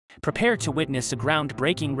Prepare to witness a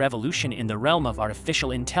groundbreaking revolution in the realm of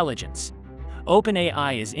artificial intelligence.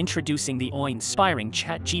 OpenAI is introducing the awe-inspiring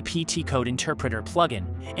Chat GPT code interpreter plugin,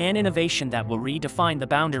 an innovation that will redefine the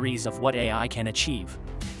boundaries of what AI can achieve.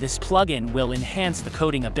 This plugin will enhance the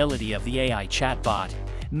coding ability of the AI chatbot,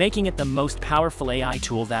 making it the most powerful AI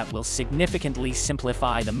tool that will significantly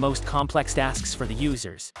simplify the most complex tasks for the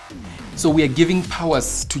users. So we are giving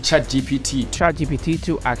powers to Chat GPT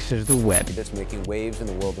to access the web. That's making waves in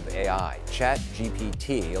the world of AI. Chat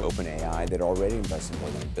GPT, OpenAI, that already invested more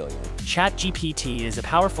than $1 billion. Chat GPT is a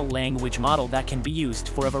powerful language model that can be used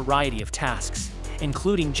for a variety of tasks,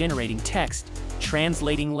 including generating text,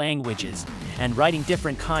 translating languages, and writing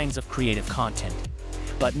different kinds of creative content.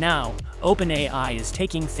 But now, OpenAI is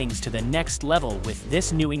taking things to the next level with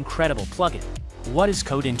this new incredible plugin. What is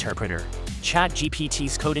Code Interpreter?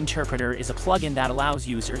 ChatGPT's Code Interpreter is a plugin that allows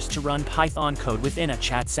users to run Python code within a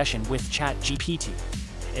chat session with ChatGPT.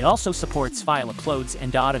 It also supports file uploads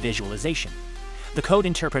and data visualization. The Code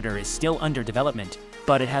Interpreter is still under development,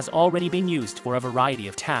 but it has already been used for a variety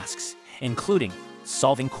of tasks, including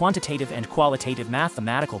solving quantitative and qualitative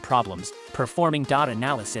mathematical problems, performing data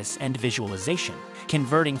analysis and visualization,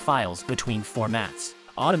 converting files between formats,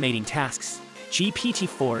 automating tasks.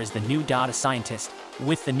 GPT-4 is the new data scientist.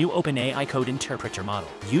 With the new OpenAI Code Interpreter model,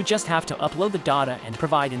 you just have to upload the data and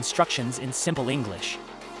provide instructions in simple English.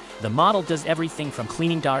 The model does everything from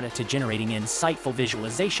cleaning data to generating insightful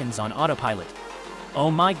visualizations on autopilot.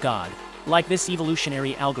 Oh my god! Like this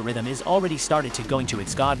evolutionary algorithm is already started to go into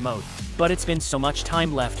its god mode, but it's been so much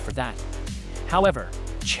time left for that. However,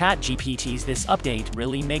 ChatGPT's this update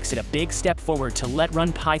really makes it a big step forward to let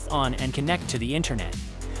run Python and connect to the internet.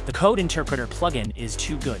 The Code Interpreter plugin is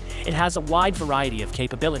too good. It has a wide variety of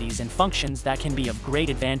capabilities and functions that can be of great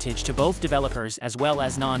advantage to both developers as well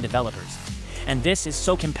as non-developers. And this is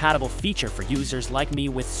so compatible feature for users like me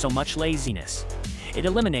with so much laziness. It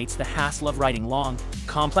eliminates the hassle of writing long,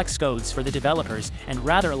 complex codes for the developers and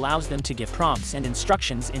rather allows them to give prompts and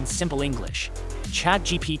instructions in simple English.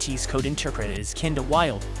 ChatGPT's Code Interpreter is kinda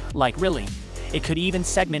wild, like really. It could even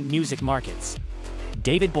segment music markets.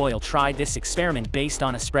 David Boyle tried this experiment based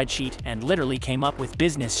on a spreadsheet and literally came up with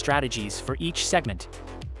business strategies for each segment.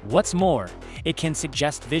 What's more, it can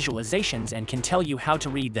suggest visualizations and can tell you how to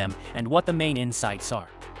read them and what the main insights are.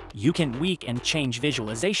 You can tweak and change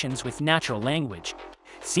visualizations with natural language.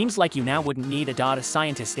 Seems like you now wouldn't need a data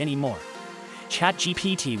scientist anymore.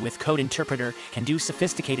 ChatGPT with Code Interpreter can do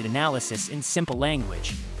sophisticated analysis in simple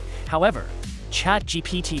language. However,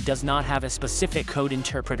 ChatGPT does not have a specific code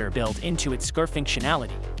interpreter built into its core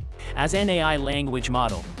functionality. As an AI language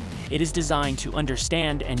model, it is designed to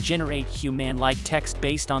understand and generate human-like text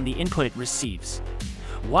based on the input it receives.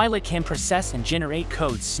 While it can process and generate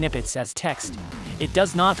code snippets as text, it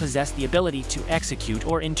does not possess the ability to execute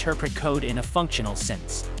or interpret code in a functional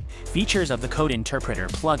sense. Features of the Code Interpreter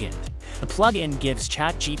plugin. The plugin gives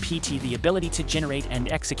ChatGPT the ability to generate and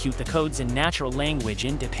execute the codes in natural language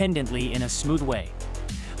independently in a smooth way.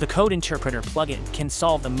 The Code Interpreter plugin can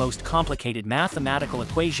solve the most complicated mathematical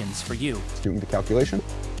equations for you. Doing the calculation.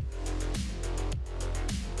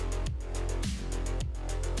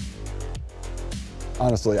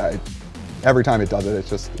 Honestly, every time it does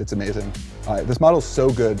it, it's amazing. This model is so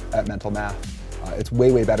good at mental math. It's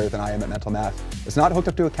way better than I am at mental math. It's not hooked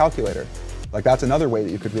up to a calculator. Like, that's another way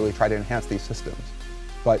that you could really try to enhance these systems.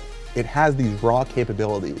 But it has these raw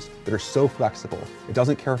capabilities that are so flexible. It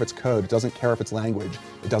doesn't care if it's code, it doesn't care if it's language,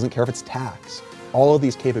 it doesn't care if it's tax. All of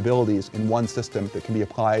these capabilities in one system that can be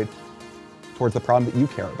applied towards the problem that you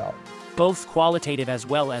care about. Both qualitative as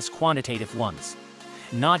well as quantitative ones.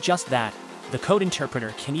 Not just that, the Code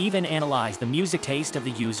Interpreter can even analyze the music taste of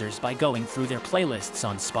the users by going through their playlists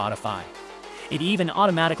on Spotify. It even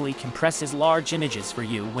automatically compresses large images for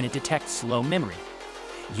you when it detects low memory.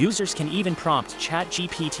 Users can even prompt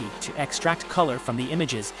ChatGPT to extract color from the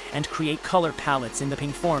images and create color palettes in the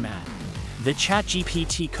PNG format. The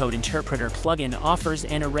ChatGPT Code Interpreter plugin offers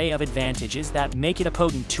an array of advantages that make it a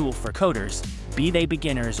potent tool for coders, be they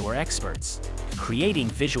beginners or experts. Creating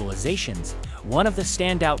visualizations. One of the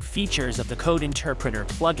standout features of the Code Interpreter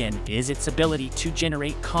plugin is its ability to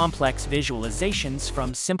generate complex visualizations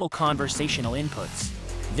from simple conversational inputs.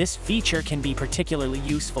 This feature can be particularly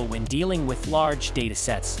useful when dealing with large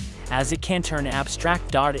datasets, as it can turn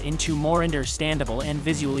abstract data into more understandable and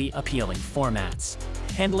visually appealing formats.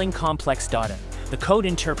 Handling complex data. The Code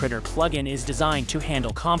Interpreter plugin is designed to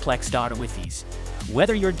handle complex data with ease.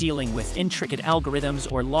 Whether you're dealing with intricate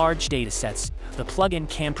algorithms or large datasets, the plugin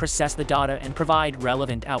can process the data and provide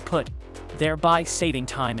relevant output. thereby saving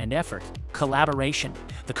time and effort. Collaboration.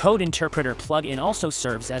 The Code Interpreter plugin also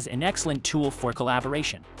serves as an excellent tool for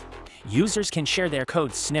collaboration. Users can share their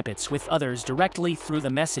code snippets with others directly through the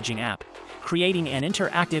messaging app, creating an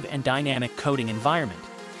interactive and dynamic coding environment.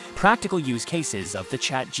 Practical use cases of the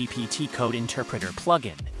Chat GPT Code Interpreter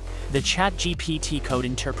plugin. The Chat GPT Code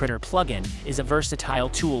Interpreter plugin is a versatile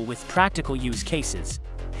tool with practical use cases.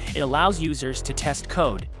 It allows users to test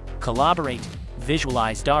code, collaborate,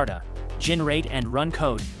 visualize data, generate and run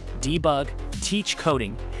code, debug, teach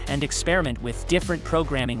coding, and experiment with different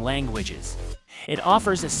programming languages. It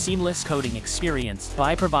offers a seamless coding experience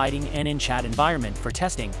by providing an in-chat environment for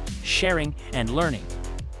testing, sharing, and learning.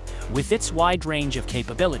 With its wide range of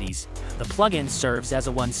capabilities, the plugin serves as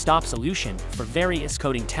a one-stop solution for various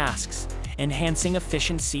coding tasks, enhancing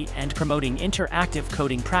efficiency and promoting interactive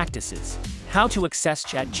coding practices. How to access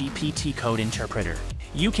Chat GPT Code Interpreter.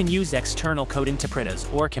 You can use external code interpreters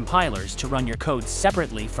or compilers to run your code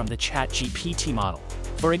separately from the Chat GPT model.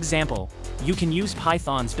 For example, you can use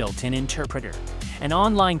Python's built-in interpreter, an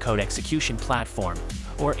online code execution platform,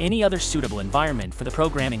 or any other suitable environment for the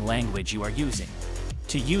programming language you are using.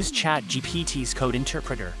 To use Chat GPT's code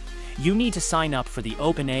interpreter, you need to sign up for the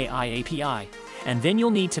OpenAI API, and then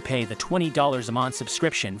you'll need to pay the $20 a month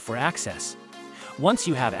subscription for access. Once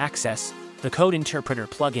you have access, the Code Interpreter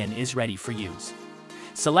plugin is ready for use.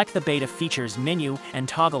 Select the Beta Features menu and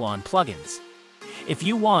toggle on Plugins. If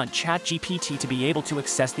you want ChatGPT to be able to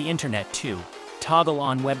access the internet too, toggle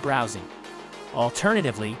on Web Browsing.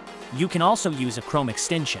 Alternatively, you can also use a Chrome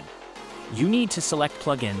extension. You need to select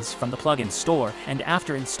plugins from the plugin store, and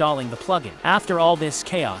after installing the plugin, after all this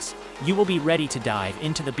chaos, you will be ready to dive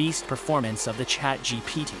into the beast performance of the Chat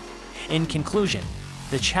GPT. In conclusion,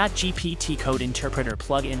 the Chat GPT Code Interpreter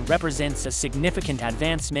plugin represents a significant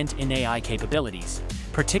advancement in AI capabilities,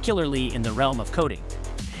 particularly in the realm of coding.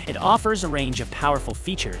 It offers a range of powerful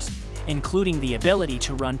features, including the ability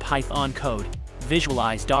to run Python code,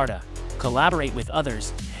 visualize data, collaborate with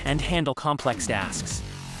others, and handle complex tasks.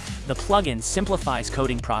 The plugin simplifies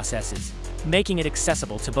coding processes, making it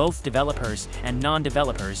accessible to both developers and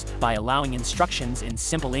non-developers by allowing instructions in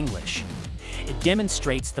simple English. It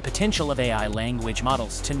demonstrates the potential of AI language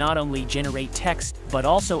models to not only generate text but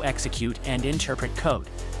also execute and interpret code.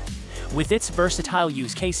 With its versatile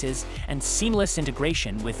use cases and seamless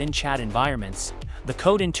integration within chat environments, the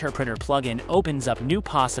Code Interpreter plugin opens up new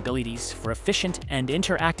possibilities for efficient and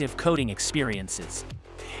interactive coding experiences.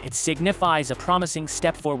 It signifies a promising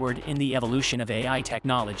step forward in the evolution of AI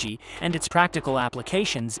technology and its practical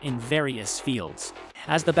applications in various fields.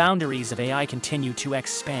 As the boundaries of AI continue to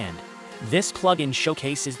expand, this plugin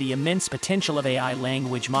showcases the immense potential of AI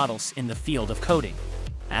language models in the field of coding.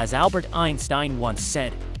 As Albert Einstein once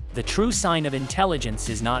said, "The true sign of intelligence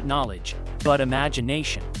is not knowledge, but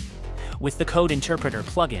imagination." With the Code Interpreter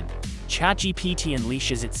plugin, ChatGPT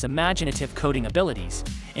unleashes its imaginative coding abilities,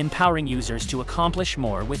 empowering users to accomplish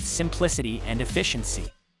more with simplicity and efficiency.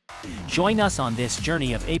 Join us on this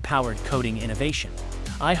journey of AI-powered coding innovation.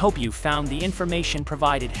 I hope you found the information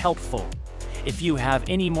provided helpful. If you have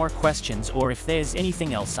any more questions or if there's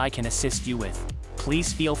anything else I can assist you with,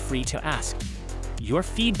 please feel free to ask. Your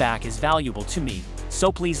feedback is valuable to me,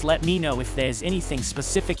 so please let me know if there's anything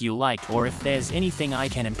specific you liked or if there's anything I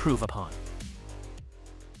can improve upon.